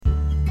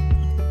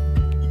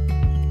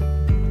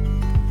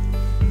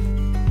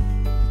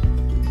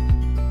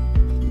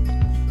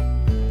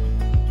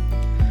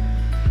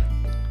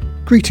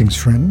Greetings,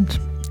 friend.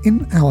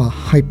 In our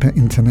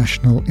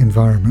hyper-international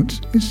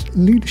environment, is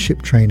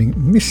leadership training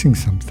missing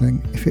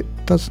something if it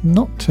does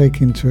not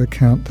take into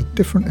account the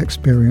different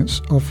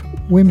experience of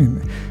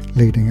women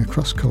leading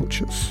across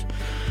cultures?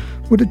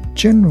 Would a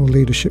general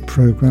leadership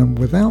program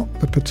without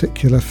a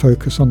particular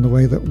focus on the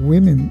way that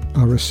women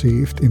are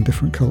received in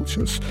different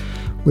cultures,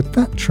 would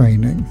that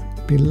training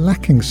be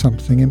lacking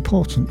something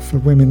important for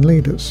women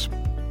leaders?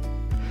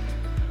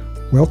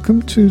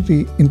 Welcome to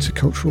the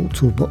Intercultural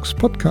Toolbox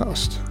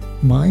podcast.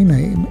 My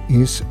name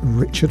is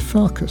Richard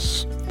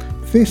Farkas.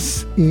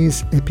 This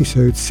is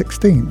episode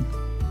 16.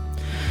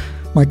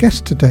 My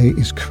guest today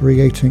is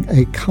creating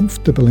a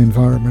comfortable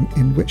environment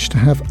in which to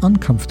have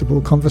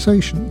uncomfortable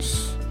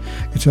conversations.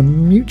 It's a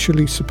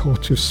mutually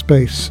supportive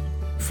space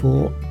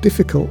for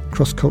difficult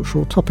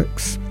cross-cultural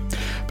topics.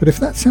 But if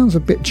that sounds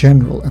a bit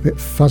general, a bit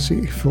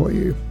fuzzy for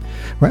you,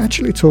 we're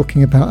actually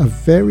talking about a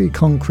very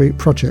concrete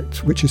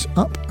project which is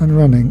up and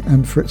running,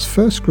 and for its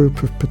first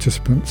group of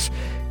participants,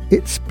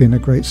 it's been a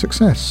great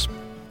success.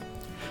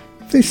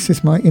 This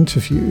is my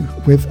interview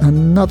with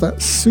another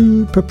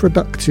super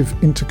productive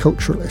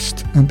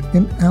interculturalist, and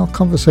in our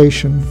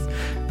conversation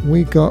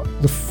we got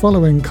the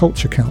following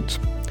culture count.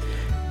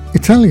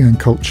 Italian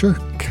culture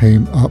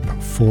came up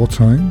 4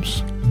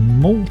 times,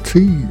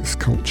 Maltese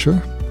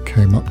culture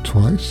came up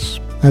twice,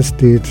 as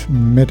did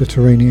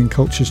Mediterranean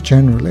cultures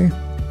generally.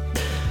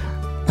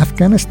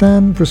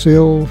 Afghanistan,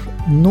 Brazil,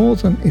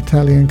 Northern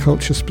Italian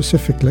culture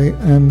specifically,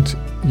 and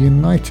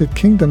United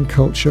Kingdom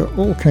culture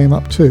all came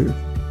up too.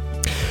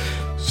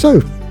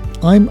 So,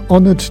 I'm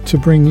honoured to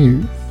bring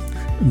you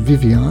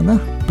Viviana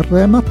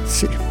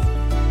Premazzi.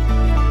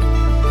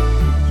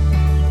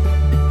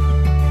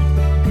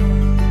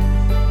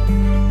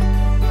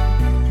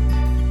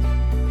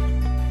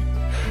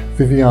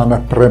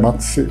 Viviana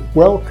Premazzi,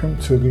 welcome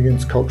to the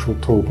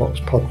Intercultural Toolbox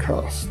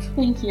podcast.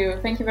 Thank you.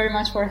 Thank you very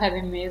much for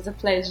having me. It's a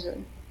pleasure.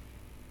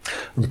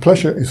 The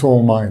pleasure is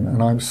all mine,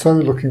 and I'm so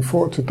looking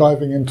forward to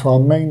diving into our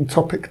main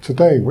topic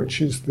today,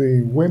 which is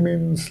the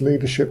Women's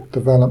Leadership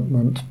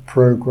Development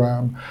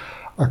Programme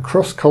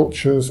across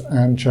cultures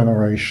and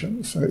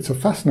generations. It's a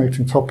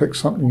fascinating topic,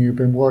 something you've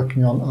been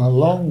working on a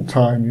long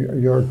time.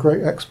 You're a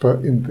great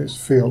expert in this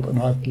field,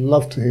 and I'd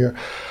love to hear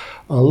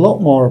a lot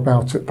more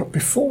about it. But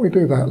before we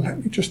do that,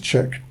 let me just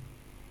check.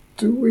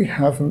 Do we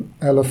have an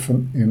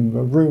elephant in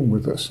the room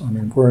with us? I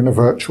mean, we're in a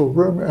virtual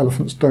room.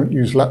 Elephants don't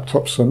use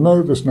laptops, so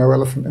no, there's no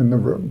elephant in the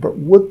room. But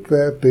would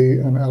there be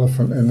an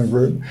elephant in the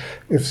room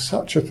if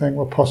such a thing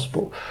were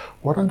possible?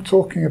 What I'm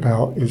talking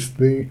about is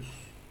the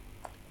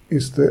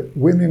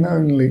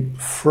women-only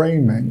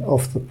framing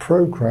of the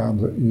program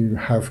that you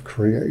have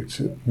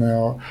created.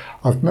 Now,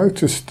 I've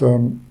noticed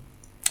in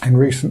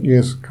recent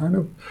years kind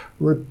of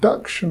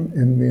reduction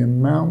in the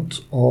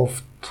amount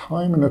of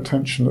time and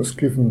attention that's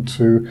given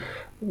to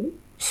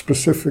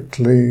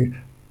specifically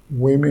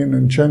women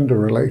and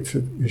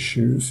gender-related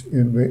issues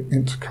in the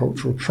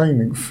intercultural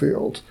training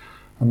field.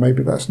 And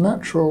maybe that's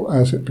natural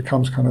as it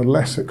becomes kind of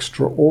less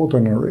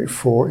extraordinary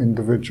for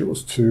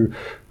individuals to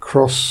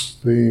cross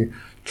the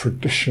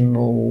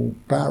traditional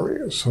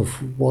barriers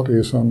of what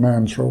is a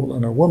man's role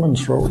and a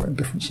woman's role in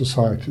different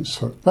societies.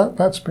 So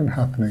that's been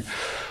happening.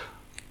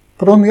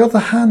 But on the other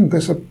hand,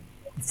 there's a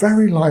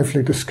very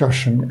lively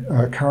discussion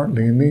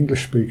currently in the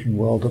English-speaking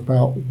world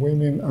about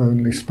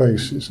women-only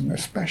spaces, and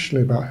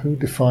especially about who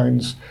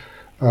defines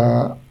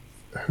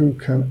who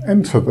can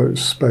enter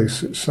those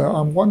spaces. So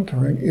I'm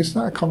wondering, is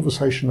that a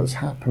conversation that's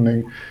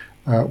happening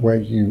where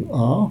you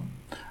are?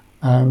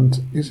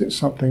 And is it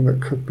something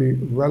that could be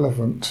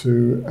relevant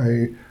to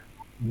a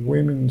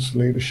women's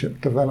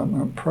leadership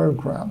development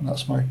program?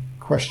 That's my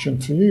question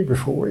to you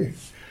before we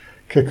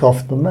kick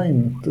off the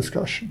main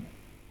discussion.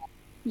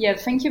 Yeah,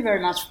 thank you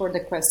very much for the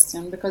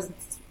question, because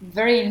it's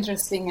very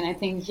interesting, and I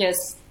think,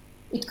 yes,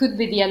 it could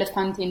be the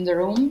elephant in the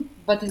room,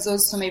 but it's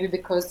also maybe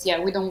because,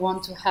 we don't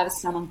want to have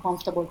some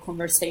uncomfortable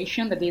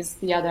conversation. That is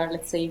the other,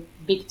 let's say,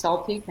 big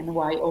topic, and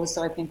why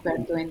also I think we're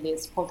doing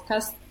this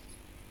podcast.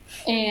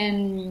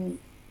 And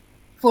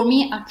for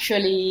me,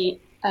 actually,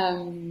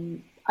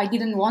 I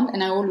didn't want,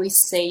 and I always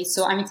say,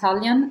 so I'm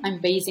Italian, I'm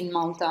based in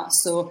Malta,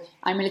 so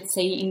I'm, let's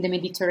say, in the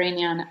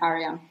Mediterranean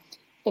area.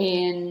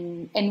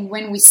 And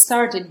when we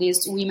started this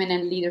Women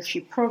and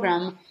Leadership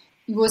program,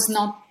 it was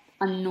not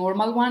a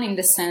normal one in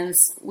the sense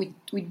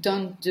we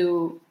don't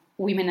do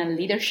women and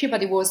leadership,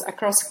 but it was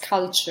across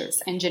cultures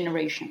and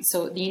generations.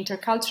 So the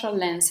intercultural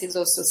lens is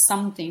also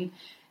something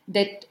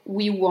that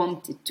we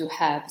wanted to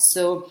have.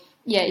 So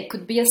it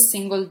could be a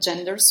single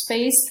gender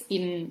space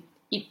in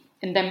it,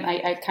 and then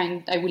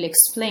I will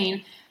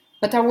explain.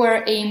 But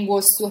our aim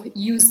was to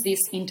use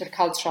this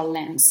intercultural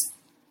lens.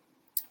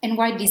 And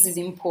why this is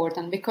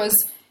important? Because,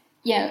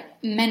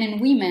 men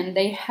and women,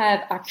 they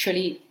have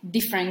actually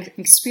different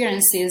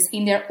experiences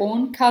in their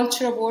own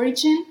culture of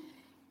origin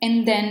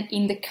and then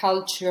in the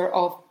culture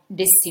of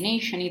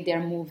destination if they're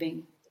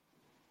moving.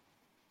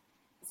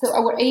 So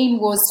our aim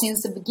was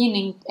since the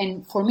beginning,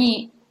 and for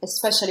me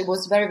especially,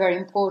 was very, very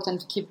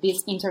important to keep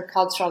this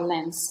intercultural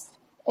lens.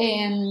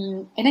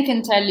 And I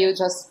can tell you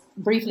just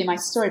briefly my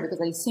story because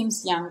it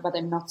seems young, but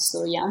I'm not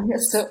so young.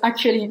 So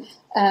actually,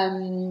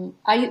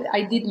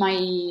 I did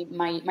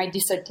my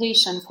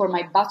dissertation for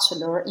my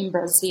bachelor in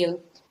Brazil,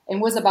 and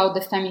was about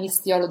the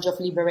feminist theology of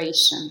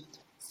liberation.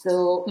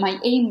 So my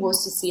aim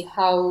was to see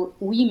how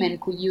women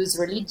could use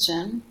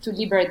religion to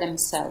liberate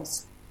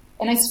themselves.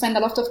 And I spent a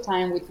lot of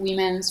time with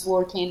women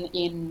working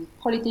in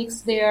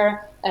politics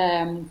there,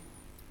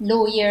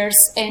 lawyers,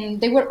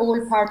 and they were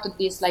all part of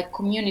these like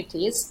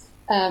communities,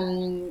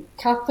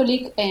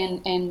 Catholic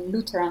and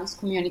Lutherans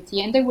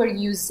community, and they were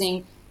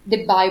using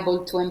the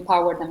Bible to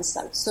empower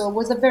themselves. So it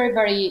was a very,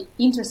 very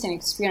interesting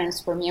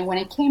experience for me. And when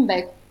I came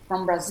back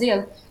from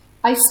Brazil,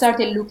 I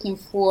started looking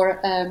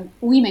for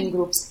women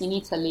groups in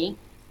Italy.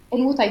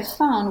 And what I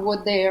found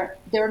was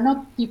they're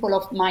not people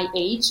of my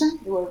age.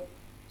 They were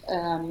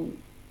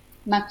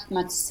much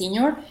more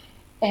senior.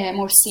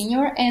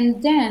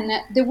 And then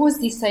there was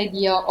this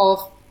idea of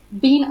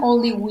being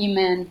only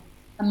women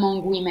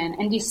among women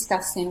and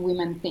discussing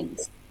women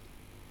things.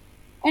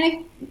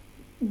 And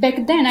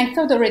back then I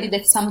thought already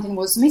that something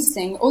was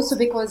missing, also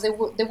because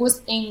there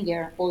was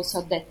anger also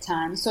at that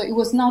time. So it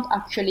was not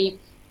actually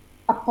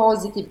a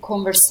positive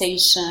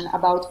conversation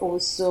about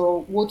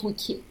also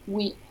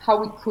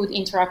how we could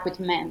interact with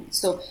men.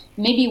 So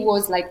maybe it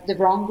was like the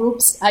wrong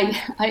groups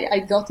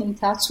I got in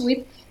touch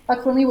with,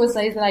 but for me it was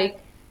like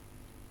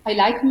I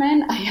like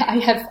men. I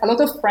have a lot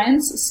of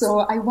friends, so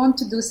I want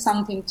to do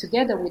something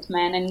together with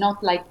men and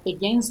not like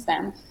against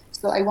them.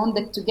 So I want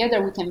that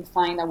together we can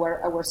find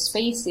our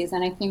spaces,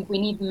 and I think we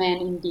need men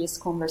in these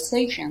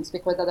conversations,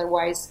 because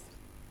otherwise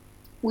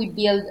we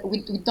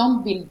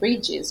don't build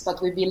bridges, but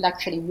we build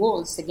actually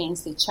walls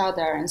against each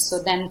other. And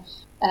so then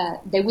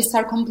they will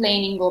start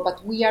complaining, oh,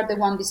 but we are the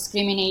one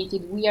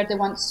discriminated, we are the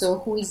one, so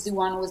who is the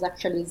one who's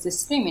actually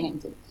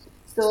discriminated?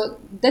 So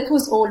that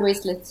was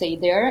always, let's say,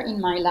 there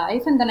in my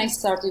life. And then I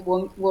started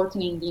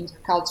working in the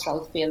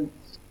intercultural field.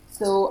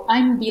 So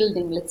I'm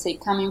building, let's say,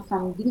 coming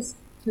from these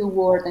two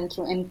worlds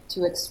and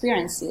two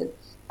experiences.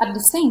 At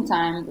the same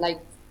time, like,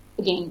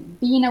 again,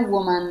 being a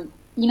woman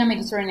in a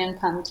Mediterranean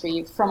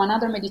country, from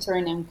another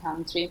Mediterranean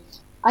country,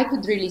 I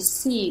could really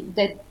see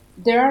that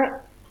there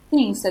are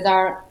things that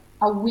are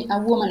a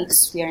woman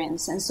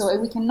experience. And so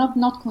we cannot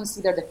not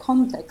consider the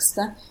context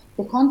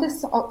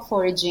of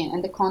origin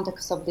and the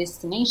context of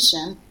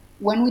destination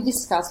when we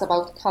discuss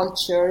about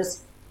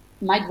cultures,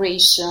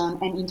 migration,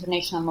 and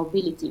international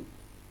mobility.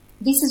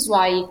 This is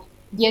why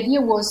the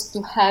idea was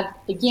to have,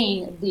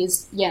 again,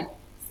 this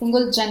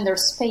single gender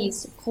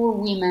space for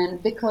women,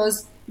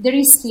 because there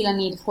is still a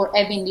need for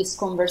having this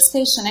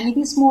conversation, and it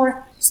is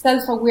more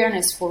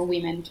self-awareness for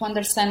women to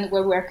understand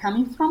where we're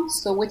coming from.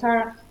 So what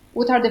are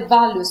the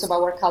values of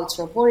our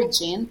culture of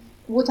origin?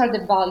 What are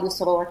the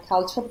values of our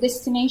culture of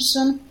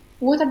destination?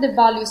 What are the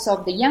values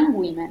of the young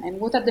women, and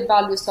what are the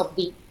values of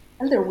the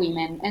elder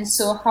women? And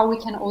so how we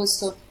can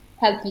also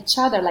help each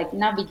other, like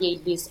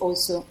navigate this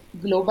also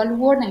global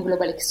world and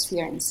global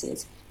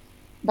experiences.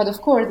 But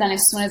of course, then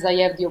as soon as I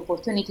have the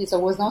opportunities, I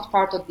was not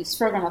part of this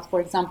program. But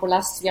for example,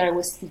 last year I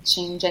was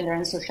teaching gender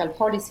and social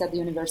policy at the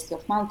University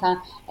of Malta,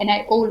 and I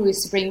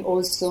always bring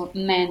also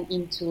men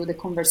into the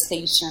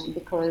conversation,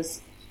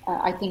 because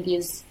I think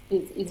is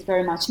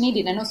very much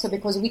needed, and also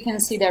because we can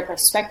see their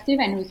perspective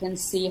and we can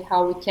see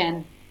how we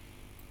can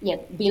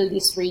build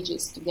these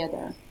bridges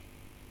together.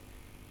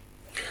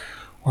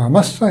 Well, I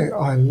must say,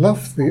 I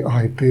love the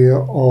idea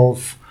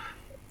of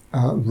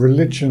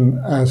religion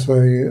as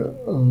a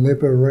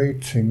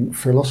liberating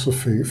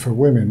philosophy for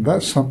women.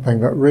 That's something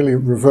that really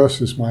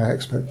reverses my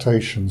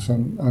expectations,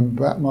 and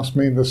that must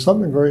mean there's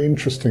something very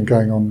interesting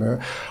going on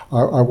there.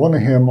 I want to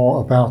hear more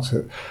about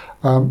it.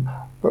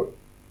 But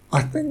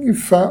I think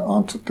you've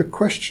answered the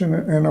question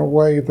in a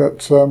way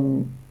that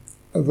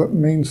that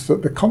means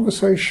that the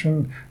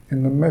conversation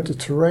in the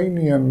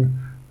Mediterranean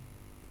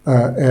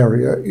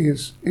area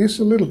is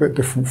a little bit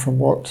different from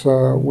what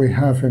we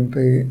have in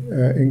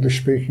the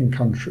English-speaking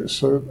countries.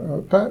 So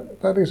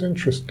that is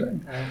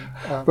interesting.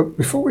 But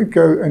before we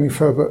go any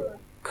further,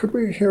 could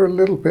we hear a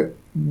little bit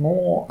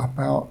more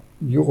about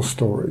your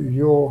story,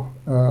 your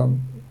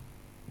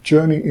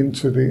journey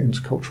into the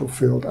intercultural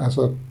field as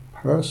a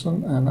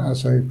person and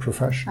as a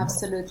professional?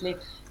 Absolutely.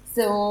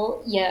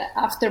 So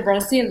after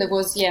Brazil, there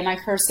was my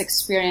first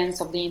experience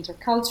of the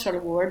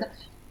intercultural world.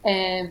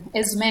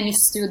 As many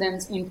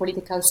students in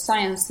political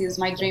sciences,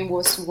 my dream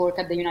was to work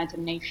at the United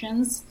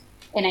Nations,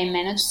 and I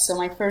managed. So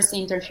my first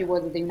internship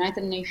was at the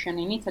United Nations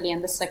in Italy,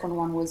 and the second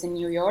one was in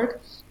New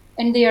York.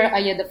 And there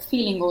I had a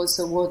feeling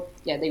also what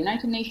the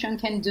United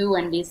Nations can do,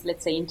 and this,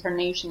 let's say,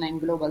 international and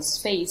global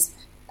space.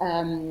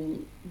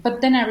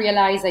 But then I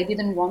realized I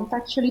didn't want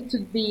actually to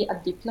be a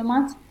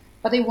diplomat,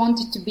 but I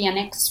wanted to be an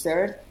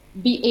expert,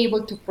 be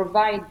able to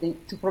provide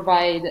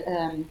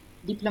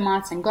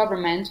diplomats and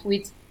government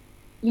with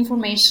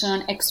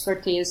information,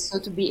 expertise, so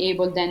to be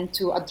able then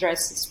to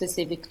address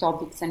specific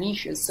topics and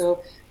issues.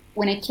 So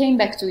when I came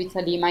back to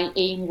Italy, my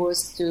aim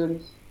was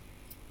to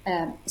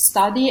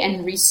study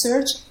and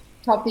research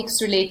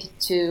topics related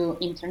to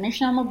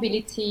international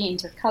mobility,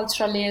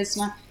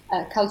 interculturalism,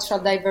 cultural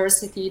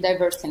diversity,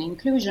 diversity and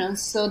inclusion.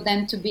 So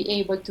then to be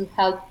able to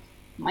help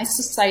my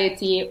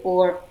society,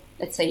 or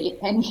let's say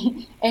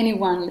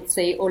anyone, let's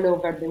say all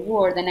over the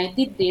world. And I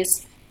did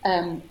this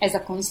as a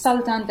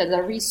consultant, as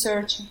a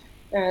researcher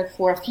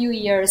for a few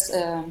years,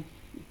 10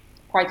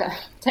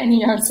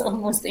 years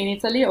almost in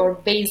Italy, or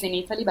based in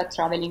Italy, but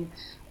traveling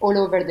all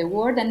over the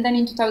world. And then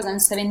in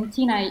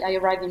 2017, I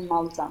arrived in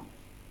Malta.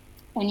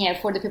 And yeah,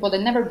 for the people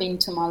that never been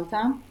to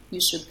Malta,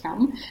 you should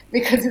come,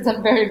 because it's a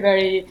very,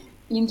 very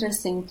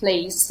interesting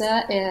place.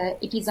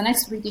 It is an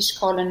ex-British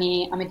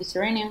colony, a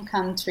Mediterranean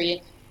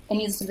country,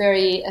 and it's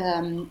very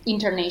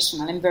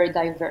international and very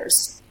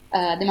diverse.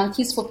 The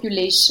Maltese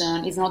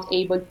population is not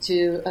able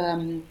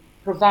to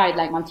provide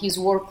like Maltese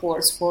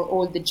workforce for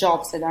all the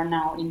jobs that are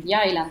now in the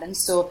island. And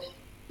so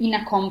in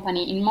a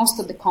company, in most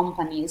of the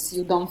companies,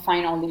 you don't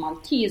find only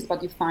Maltese,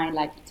 but you find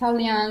like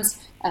Italians,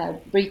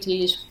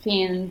 British,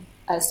 Finn,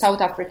 South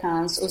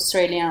Africans,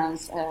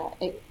 Australians,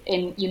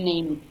 and you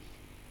name it.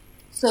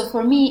 So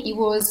for me, it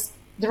was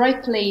the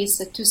right place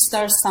to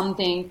start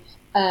something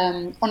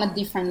on a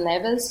different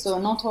level. So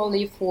not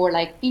only for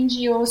like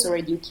NGOs or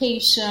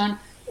education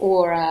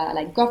or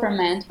like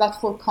government, but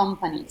for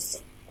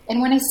companies.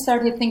 And when I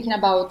started thinking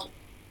about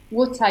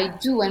what I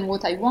do and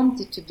what I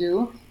wanted to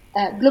do,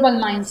 global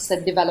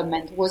mindset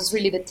development was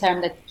really the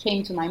term that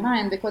came to my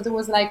mind, because it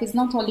was like, it's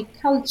not only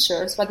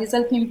cultures, but it's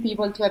helping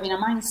people to have in a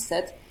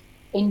mindset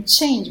and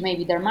change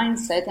maybe their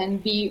mindset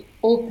and be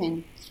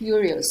open,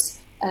 curious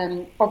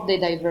of the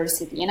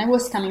diversity. And I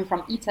was coming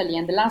from Italy,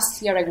 and the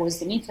last year I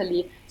was in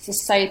Italy,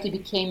 society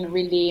became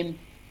really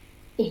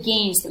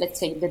against, let's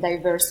say, the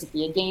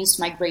diversity, against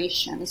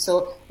migration.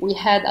 So we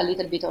had a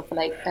little bit of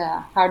like a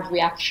hard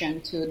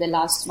reaction to the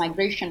last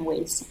migration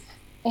waves.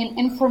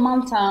 And for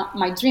Malta,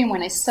 my dream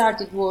when I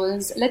started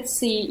was, let's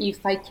see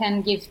if I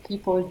can give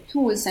people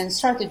tools and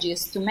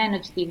strategies to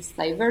manage these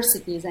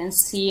diversities and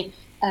see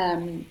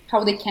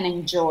how they can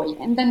enjoy.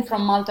 And then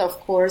from Malta, of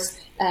course,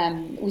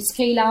 we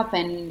scale up,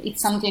 and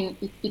it's something,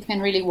 it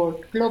can really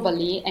work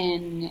globally.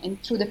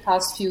 And through the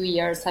past few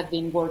years, I've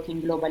been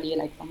working globally,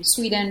 like from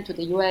Sweden to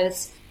the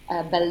US,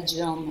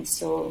 Belgium.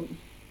 So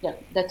yeah,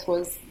 that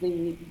was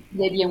the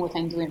idea and what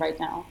I'm doing right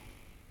now.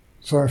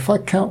 So if I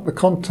count the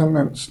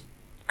continents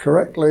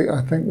correctly,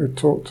 I think we've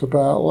talked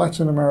about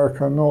Latin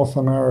America, North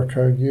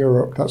America,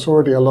 Europe. That's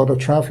already a lot of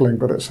traveling,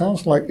 but it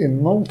sounds like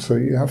in Malta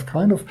you have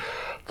kind of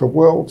the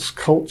world's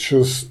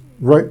cultures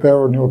right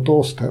there on your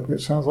doorstep. It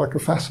sounds like a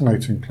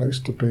fascinating place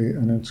to be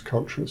an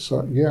interculturalist.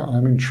 So yeah,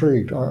 I'm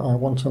intrigued. I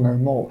want to know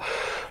more.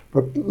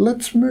 But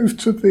let's move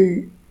to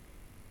the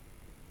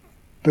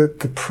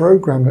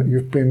program that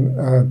you've been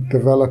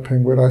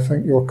developing with, I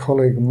think, your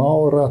colleague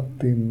Maura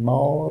Di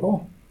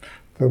Mauro,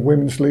 the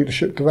Women's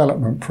Leadership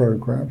Development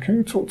Program. Can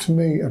you talk to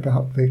me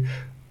about the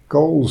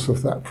goals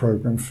of that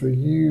program for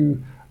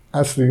you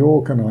as the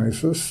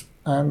organizers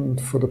and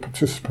for the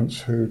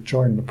participants who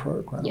join the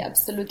program? Yeah,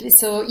 absolutely.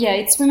 So yeah,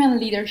 it's Women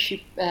Leadership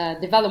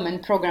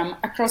Development Program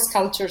across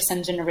cultures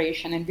and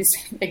generation. And this,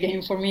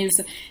 again, for me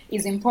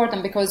is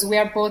important, because we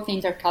are both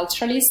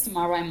interculturalists,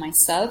 Maura and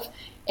myself.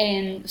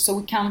 And so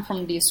we come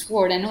from this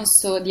world, and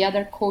also the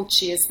other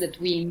coaches that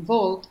we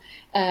involved,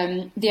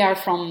 they are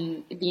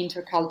from the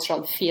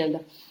intercultural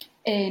field.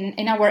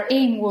 And our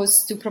aim was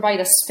to provide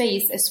a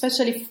space,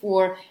 especially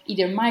for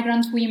either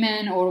migrant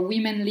women or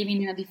women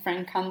living in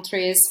different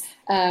countries,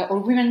 or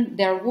women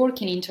that are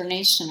working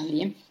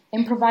internationally,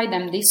 and provide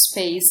them this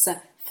space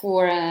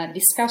for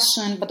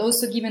discussion, but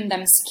also giving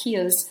them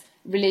skills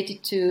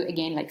related to,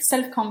 again, like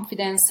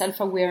self-confidence,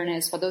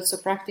 self-awareness, but also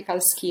practical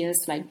skills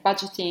like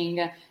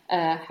budgeting,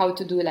 how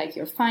to do like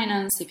your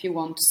finance if you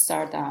want to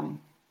start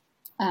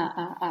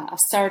a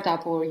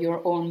startup or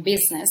your own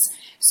business.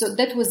 So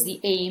that was the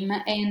aim.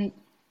 And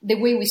the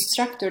way we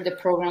structured the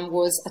program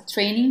was a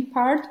training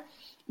part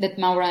that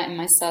Maura and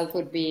myself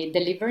would be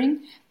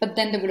delivering, but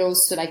then there will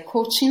also like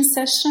coaching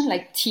session,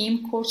 like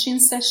team coaching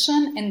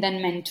session, and then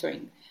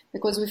mentoring.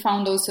 Because we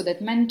found also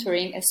that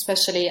mentoring,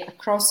 especially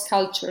across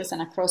cultures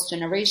and across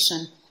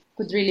generation,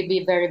 could really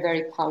be very,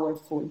 very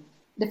powerful.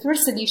 The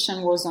first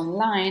edition was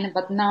online,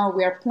 but now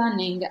we are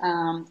planning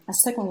a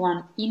second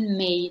one in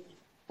May,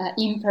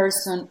 in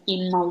person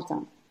in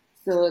Malta.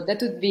 So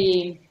that would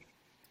be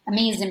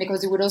amazing,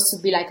 because it would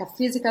also be like a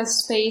physical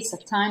space,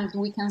 a time that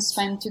we can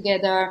spend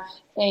together.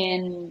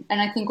 And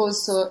I think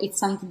also it's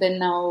something that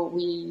now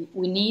we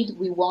need,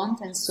 we want.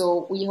 And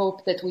so we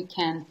hope that we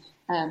can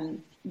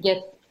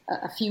get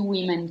a few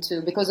women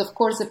too, because of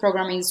course the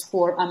program is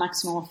for a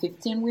maximum of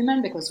 15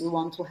 women, because we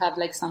want to have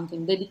like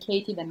something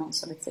dedicated and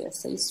also, let's say, a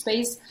safe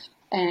space.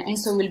 And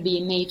so it will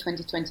be May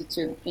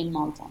 2022 in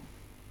Malta.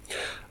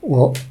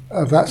 Well,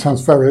 that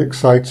sounds very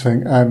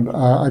exciting, and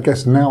I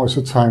guess now is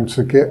the time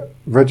to get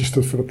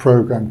registered for the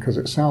program, because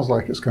it sounds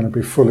like it's going to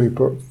be fully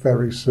booked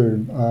very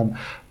soon.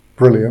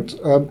 Brilliant.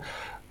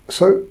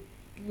 So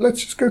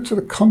let's just go to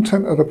the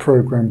content of the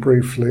program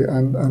briefly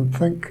and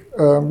think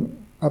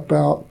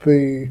about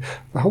the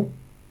whole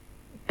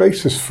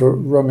basis for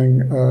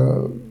running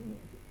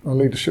a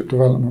leadership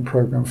development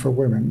program for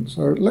women.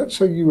 So let's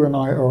say you and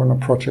I are on a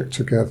project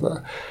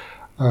together.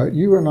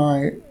 You and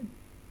I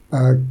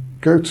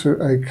go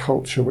to a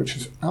culture which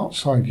is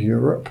outside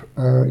Europe.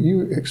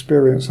 You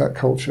experience that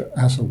culture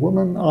as a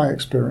woman. I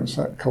experience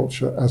that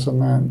culture as a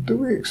man. Do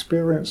we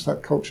experience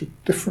that culture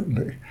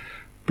differently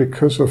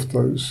because of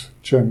those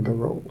gender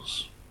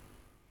roles?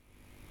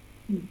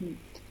 Mm-hmm.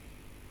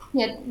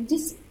 Yeah,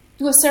 this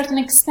to a certain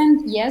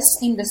extent, yes,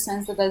 in the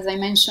sense that, as I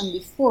mentioned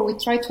before, we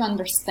try to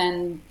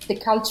understand the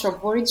culture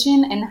of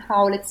origin and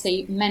how, let's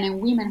say, men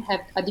and women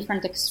have a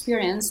different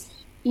experience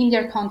in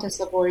their context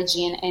of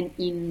origin and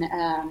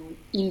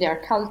in their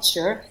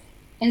culture.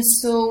 And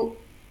so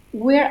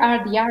where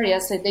are the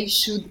areas that they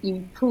should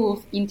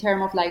improve in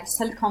terms of like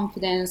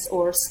self-confidence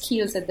or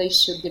skills that they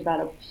should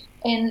develop?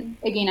 And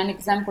again, an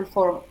example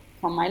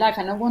from my life,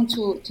 and I don't want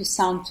to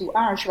sound too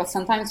harsh, but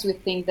sometimes we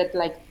think that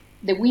like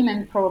the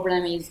women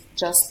problem is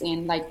just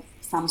in like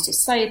some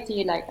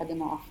society, like, I don't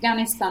know,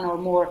 Afghanistan, or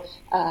more,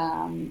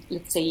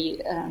 let's say,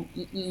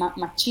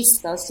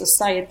 machista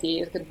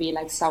society. It could be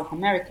like South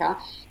America.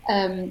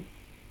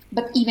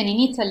 But even in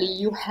Italy,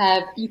 you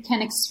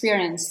can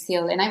experience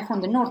still, and I'm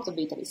from the north of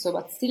Italy, so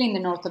but still in the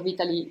north of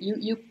Italy,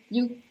 you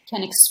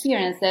can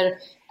experience that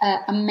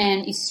a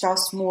man is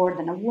trusted more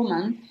than a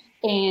woman,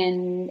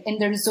 and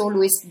there is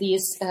always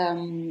this,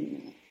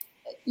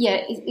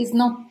 it's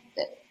not,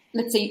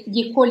 let's say,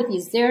 the equality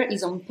is there,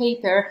 is on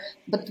paper,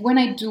 but when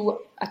I do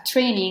a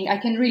training, I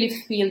can really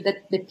feel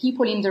that the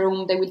people in the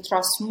room, they will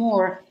trust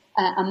more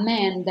a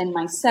man than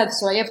myself,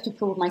 so I have to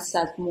prove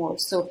myself more.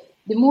 So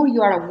the more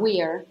you are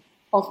aware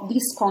of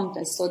this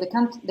context, so the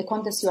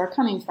context you are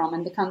coming from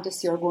and the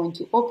context you are going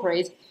to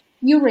operate,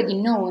 you already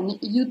know, and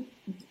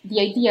the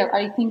idea,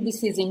 I think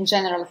this is in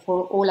general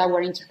for all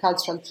our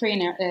intercultural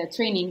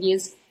training,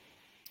 is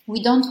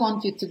we don't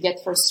want you to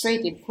get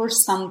frustrated for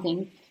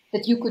something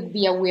that you could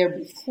be aware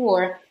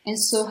before, and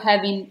so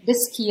having the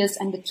skills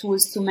and the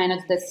tools to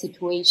manage that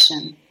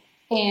situation.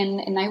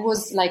 And I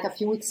was, like, a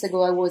few weeks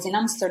ago, I was in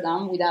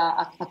Amsterdam with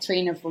a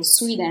trainer for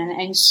Sweden,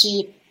 and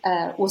she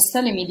was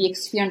telling me the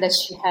experience that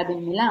she had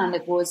in Milan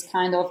that was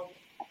kind of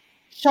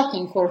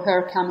shocking for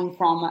her coming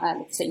from,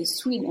 let's say,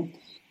 Sweden.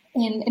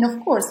 And of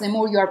course, the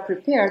more you are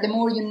prepared, the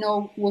more you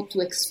know what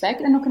to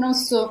expect, and you can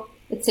also,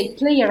 let's say,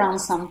 play around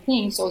some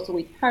things also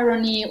with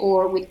irony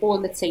or with all,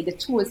 let's say, the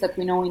tools that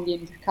we know in the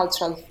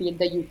intercultural field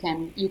that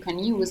you can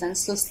use, and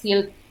so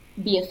still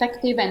be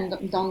effective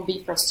and don't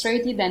be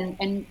frustrated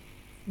and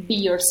be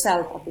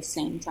yourself at the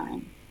same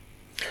time.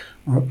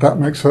 That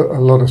makes a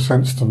lot of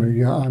sense to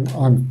me. Yeah,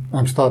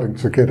 I'm starting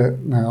to get it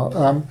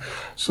now.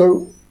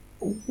 So,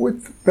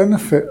 with the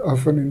benefit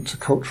of an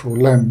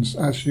intercultural lens,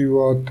 as you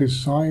are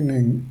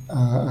designing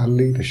a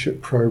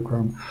leadership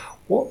program,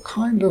 what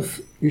kind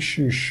of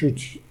issues should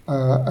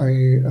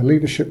a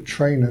leadership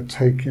trainer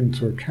take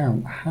into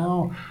account?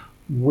 How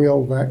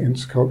will that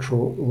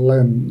intercultural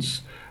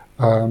lens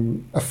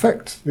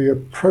affect the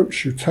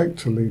approach you take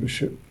to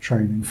leadership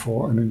training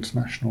for an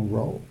international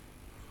role?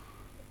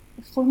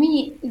 For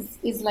me,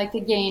 is like,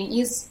 again,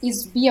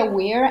 is be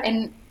aware.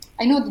 And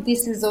I know that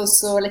this is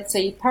also, let's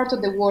say, part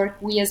of the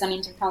work we as an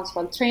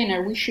intercultural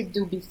trainer, we should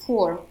do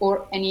before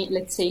or any,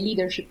 let's say,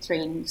 leadership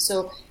training.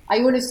 So I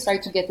always try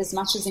to get as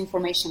much as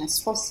information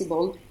as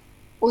possible,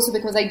 also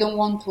because I don't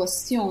want to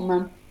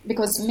assume,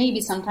 because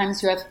maybe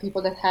sometimes you have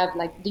people that have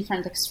like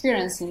different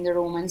experience in the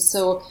room, and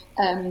so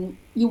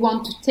you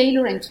want to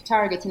tailor and to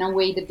target in a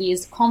way that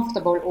is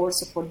comfortable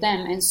also for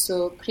them, and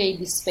so create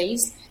this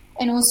space,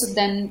 and also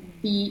then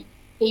be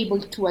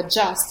able to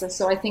adjust.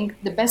 So I think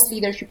the best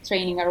leadership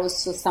training are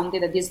also something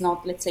that is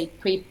not, let's say,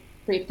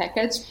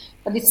 pre-packaged,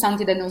 but it's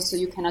something that also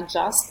you can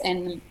adjust.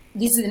 And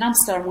this in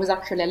Amsterdam was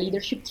actually a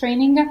leadership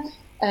training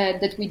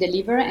that we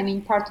deliver, and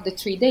in part of the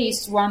 3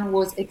 days, one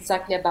was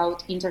exactly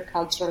about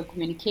intercultural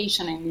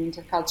communication and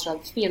the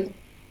intercultural field.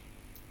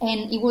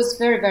 And it was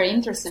very, very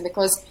interesting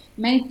because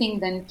many things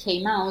then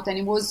came out, and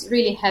it was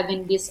really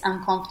having these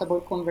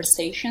uncomfortable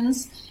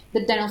conversations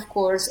that then, of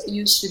course,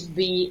 you should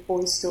be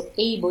also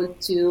able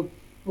to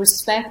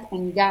respect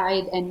and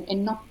guide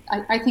and not,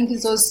 I think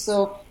it's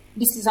also,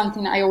 this is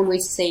something I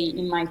always say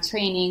in my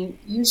training,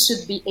 you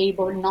should be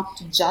able not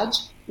to judge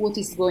what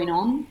is going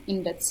on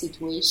in that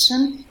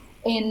situation.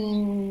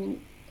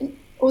 And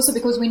also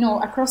because we know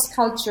across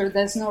culture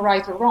there's no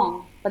right or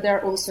wrong, but there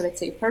are also, let's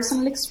say,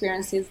 personal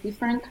experiences,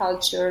 different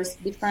cultures,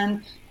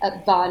 different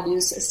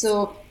values.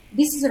 So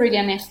this is really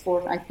an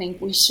effort I think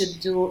we should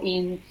do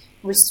in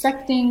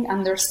respecting,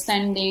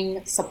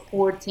 understanding,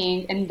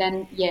 supporting, and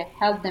then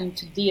help them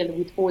to deal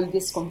with all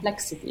this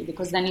complexity,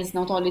 because then it's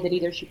not only the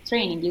leadership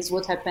training, it's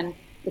what happened,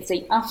 let's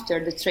say,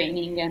 after the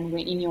training and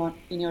in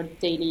your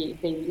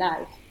daily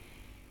life.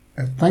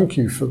 Thank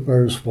you for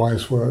those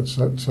wise words.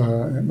 That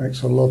it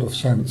makes a lot of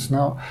sense.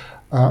 Now,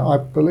 I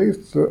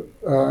believe that,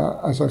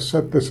 as I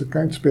said, there's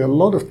going to be a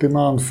lot of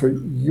demand for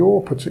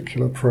your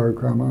particular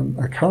program,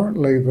 and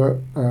currently that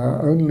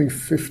only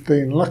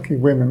 15 lucky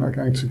women are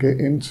going to get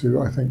into,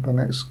 I think, the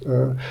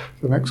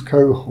next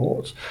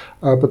cohort.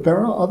 But there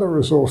are other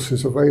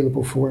resources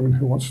available for women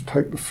who want to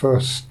take the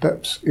first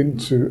steps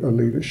into a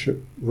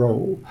leadership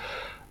role.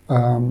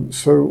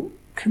 So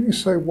can you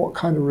say what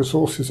kind of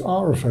resources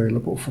are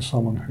available for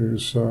someone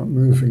who's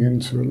moving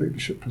into a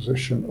leadership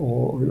position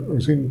or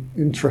is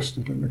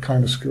interested in the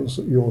kind of skills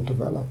that you're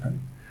developing?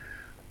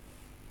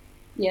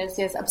 Yes,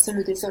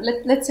 absolutely. So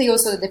let's say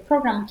also that the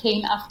program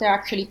came after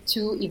actually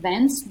 2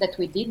 events that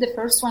we did. The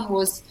first one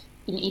was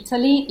in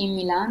Italy, in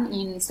Milan,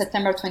 in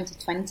September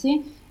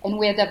 2020, and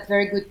we had a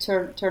very good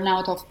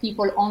turnout of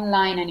people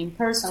online and in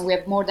person. We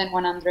have more than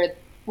 100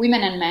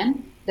 women and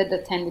men that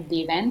attended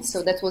the event.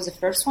 So that was the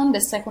first one.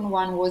 The second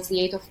one was the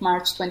 8th of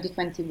March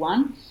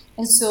 2021.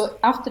 And so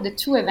after the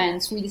 2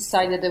 events, we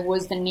decided there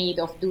was the need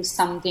of do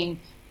something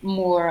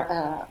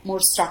more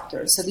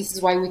structured. So this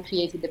is why we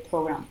created the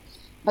program.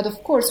 But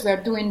of course, we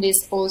are doing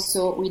this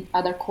also with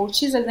other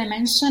coaches, as I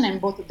mentioned, and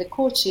both of the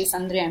coaches,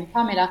 Andrea and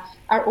Pamela,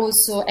 are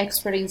also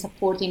expert in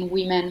supporting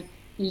women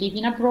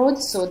living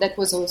abroad. So that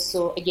was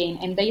also, again,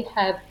 and they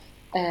have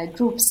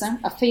groups,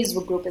 a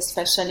Facebook group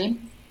especially,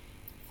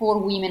 for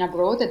women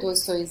abroad. That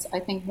also is, I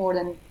think, more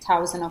than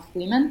 1,000 of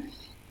women.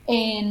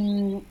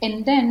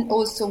 And then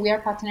also we are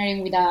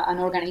partnering with an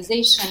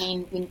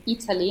organization in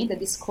Italy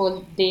that is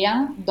called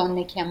DEA,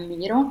 Donne che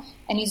Ammiro,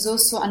 and is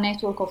also a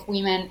network of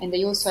women, and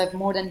they also have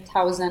more than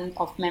 1,000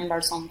 of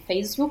members on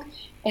Facebook,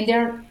 and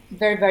they're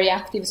very, very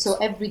active. So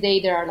every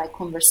day there are like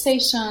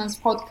conversations,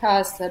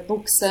 podcasts,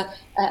 books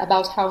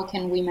about how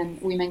can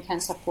women can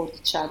support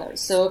each other.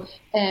 So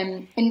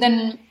and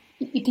then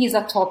it is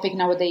a topic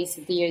nowadays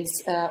that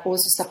is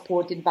also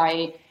supported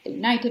by the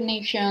United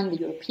Nations,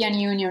 the European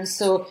Union.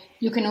 So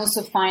you can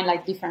also find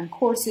like different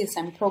courses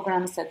and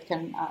programs that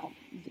can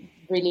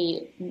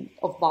really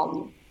of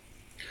value.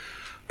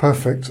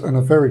 Perfect. And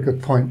a very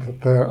good point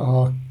that there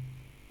are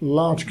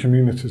large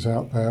communities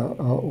out there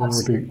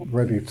already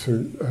ready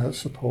to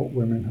support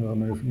women who are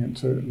moving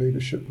into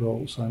leadership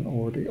roles and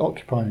already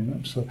occupying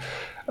them. So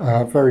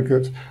very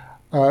good.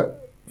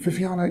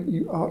 Viviana,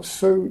 you are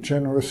so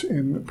generous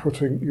in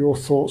putting your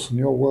thoughts and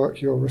your work,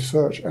 your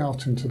research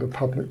out into the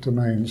public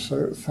domain.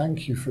 So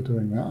thank you for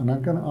doing that. And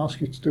I'm going to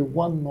ask you to do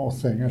one more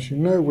thing. As you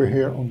know, we're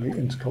here on the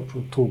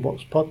Intercultural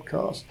Toolbox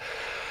podcast.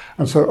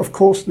 And so, of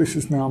course, this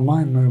is now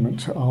my moment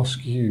to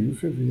ask you,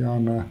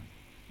 Viviana,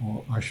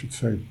 or I should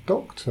say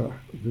Dr.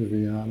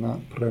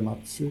 Viviana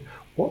Premazzi,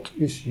 what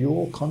is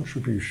your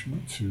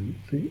contribution to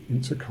the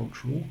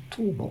Intercultural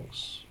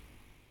Toolbox?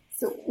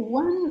 So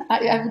one,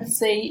 I would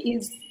say,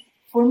 is,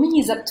 for me,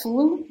 is a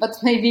tool, but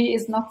maybe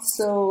is not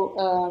so.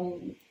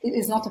 It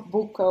is not a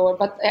book,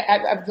 but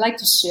I would like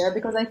to share,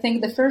 because I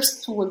think the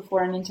first tool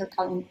for an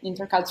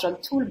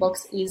intercultural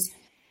toolbox is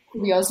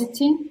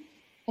curiosity,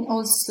 and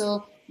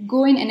also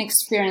going and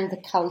experience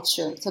the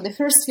culture. So the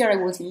first year I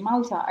was in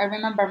Malta, I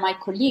remember my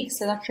colleagues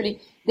said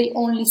actually they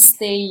only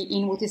stay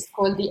in what is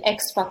called the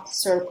expat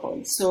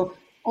circle, so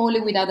only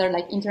with other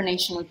like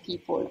international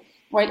people.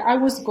 While I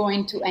was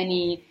going to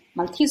any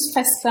Maltese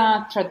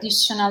festa,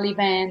 traditional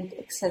event,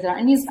 etc.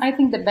 And it's, I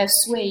think, the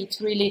best way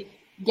to really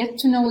get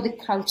to know the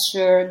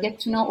culture,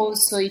 get to know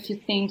also if you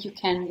think you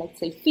can,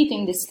 let's say, fit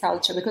in this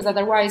culture, because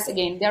otherwise,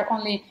 again, there are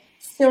only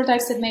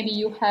stereotypes that maybe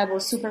you have or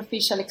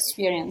superficial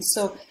experience.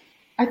 So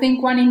I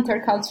think one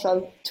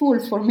intercultural tool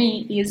for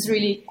me is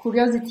really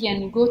curiosity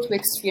and go to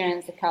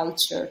experience the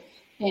culture.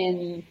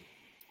 And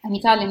in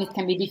Italian, it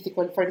can be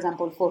difficult, for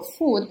example, for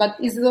food, but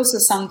it's also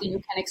something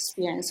you can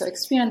experience. So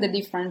experience the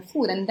different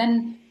food, and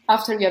then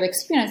after you have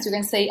experience, you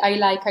can say, I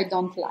like, I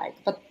don't like,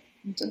 but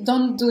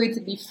don't do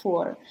it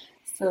before.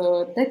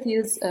 So that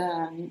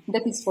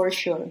is for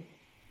sure.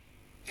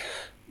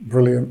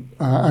 Brilliant.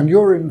 And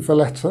you're in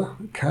Valletta,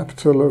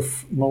 capital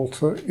of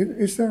Malta.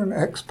 Is there an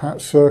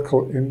expat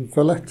circle in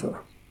Valletta?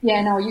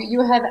 Yeah, no,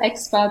 you have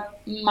expat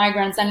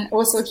migrants, and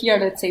also here,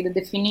 let's say the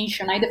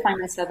definition, I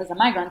define myself as a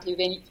migrant,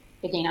 even,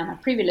 again, I'm a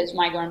privileged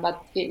migrant,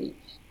 but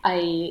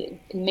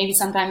maybe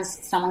sometimes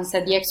someone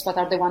said the expat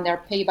are the one that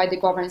are paid by the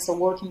government, so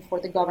working for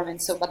the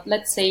government. So, but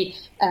let's say,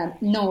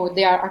 no,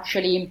 they are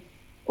actually,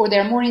 or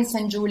they're more in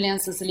St.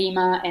 Julian's,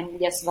 Lima,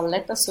 and yes,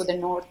 Valletta, so the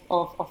north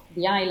of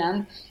the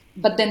island.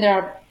 But then there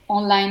are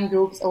online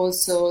groups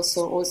also.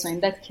 So also in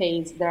that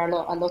case, there are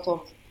a lot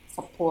of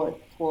support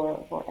for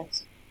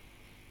expats.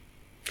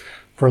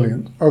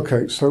 Brilliant.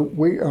 Okay, so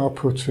we are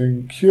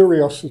putting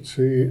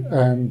curiosity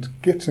and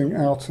getting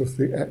out of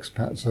the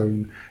expat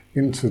zone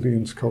into the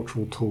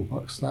Intercultural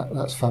Toolbox.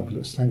 That's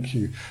fabulous. Thank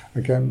you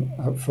again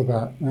for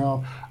that.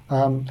 Now,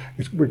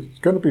 we're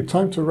going to be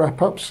time to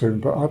wrap up soon,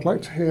 but I'd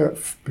like to hear,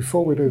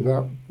 before we do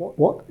that,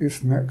 what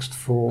is next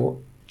for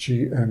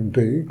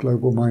GMD,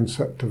 Global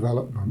Mindset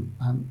Development,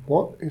 and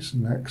what is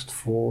next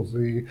for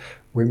the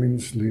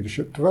Women's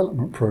Leadership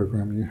Development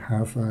Program? You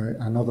have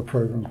another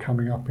program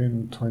coming up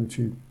in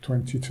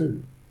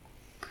 2022.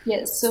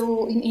 Yes,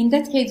 so in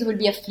that case, it will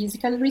be a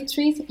physical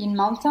retreat in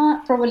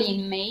Malta, probably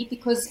in May,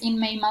 because in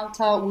May,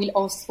 Malta will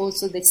host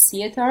also the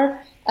Theatre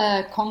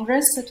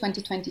Congress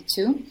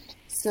 2022.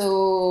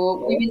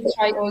 So we will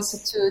try also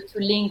to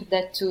link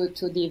that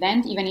to the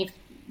event, even if,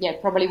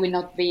 probably will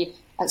not be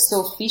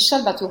so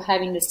official, but to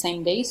have in the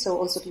same day. So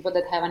also people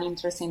that have an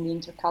interest in the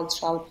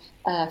intercultural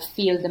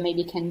field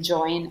maybe can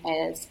join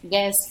as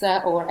guest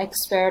or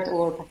expert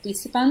or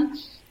participant.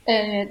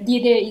 The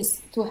idea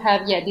is to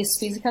have this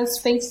physical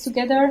space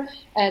together.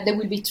 There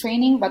will be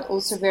training, but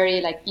also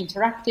very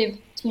interactive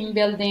team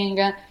building,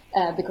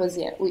 because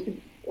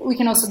we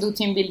can also do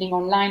team building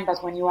online,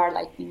 but when you are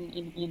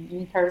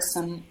in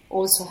person,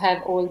 also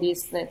have all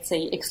this, let's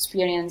say,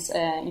 experience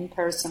in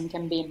person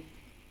can be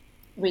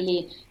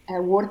really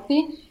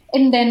worthy.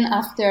 And then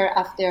after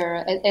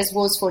as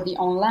was for the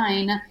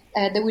online,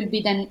 there will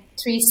be then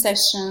 3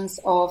 sessions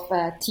of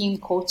team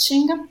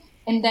coaching.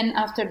 And then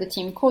after the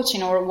team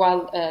coaching, or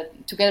while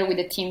together with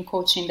the team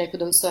coaching, they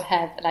could also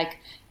have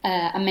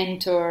a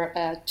mentor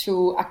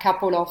to a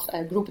couple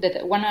of group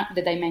one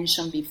that I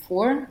mentioned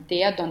before,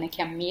 Dea, Donne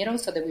che Ammiro,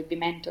 so there will be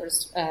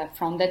mentors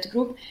from that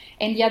group.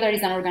 And the other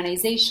is an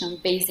organization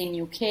based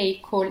in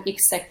UK called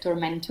X Sector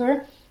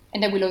Mentor,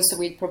 and they will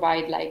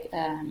provide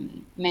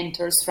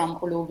mentors from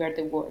all over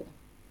the world.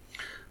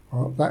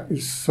 Well, that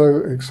is so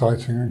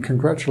exciting, and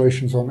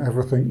congratulations on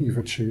everything you've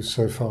achieved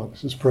so far.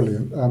 This is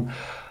brilliant.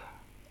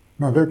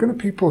 Now, there are going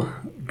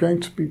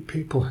to be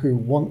people who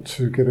want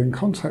to get in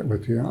contact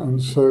with you,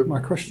 and so my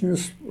question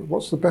is,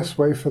 what's the best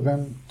way for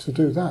them to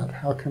do that?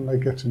 How can they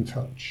get in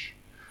touch?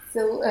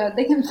 So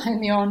they can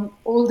find me on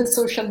all the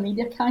social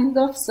media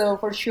so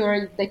for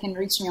sure they can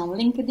reach me on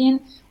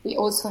LinkedIn. We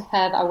also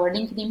have our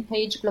LinkedIn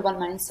page, Global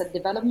Mindset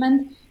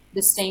Development,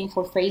 the same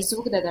for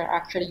Facebook that are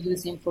actually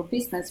using for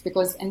business,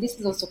 because, and this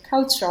is also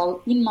cultural,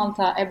 in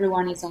Malta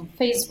everyone is on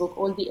Facebook,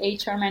 all the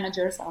HR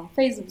managers are on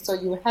Facebook, so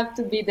you have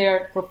to be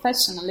there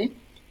professionally.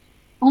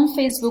 On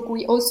Facebook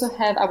we also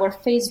have our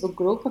Facebook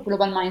group,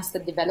 Global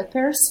Mindset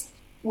Developers,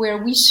 where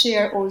we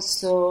share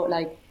also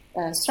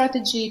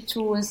strategy,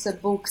 tools,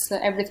 books,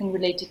 everything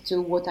related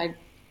to what I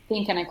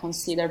think and I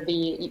consider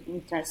be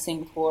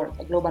interesting for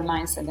a global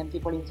mindset and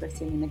people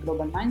interested in the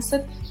global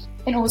mindset.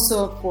 And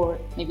also for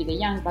maybe the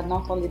young, but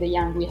not only the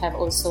young, we have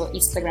also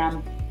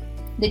Instagram,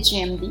 the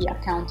GMD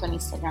account on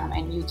Instagram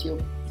and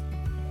YouTube.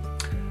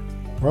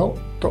 Well,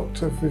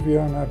 Dr.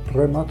 Viviana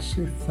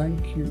Bremazzi,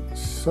 thank you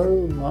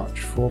so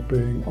much for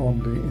being on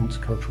the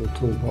Intercultural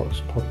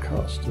Toolbox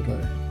podcast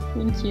today.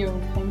 Thank you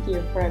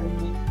for having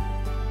me.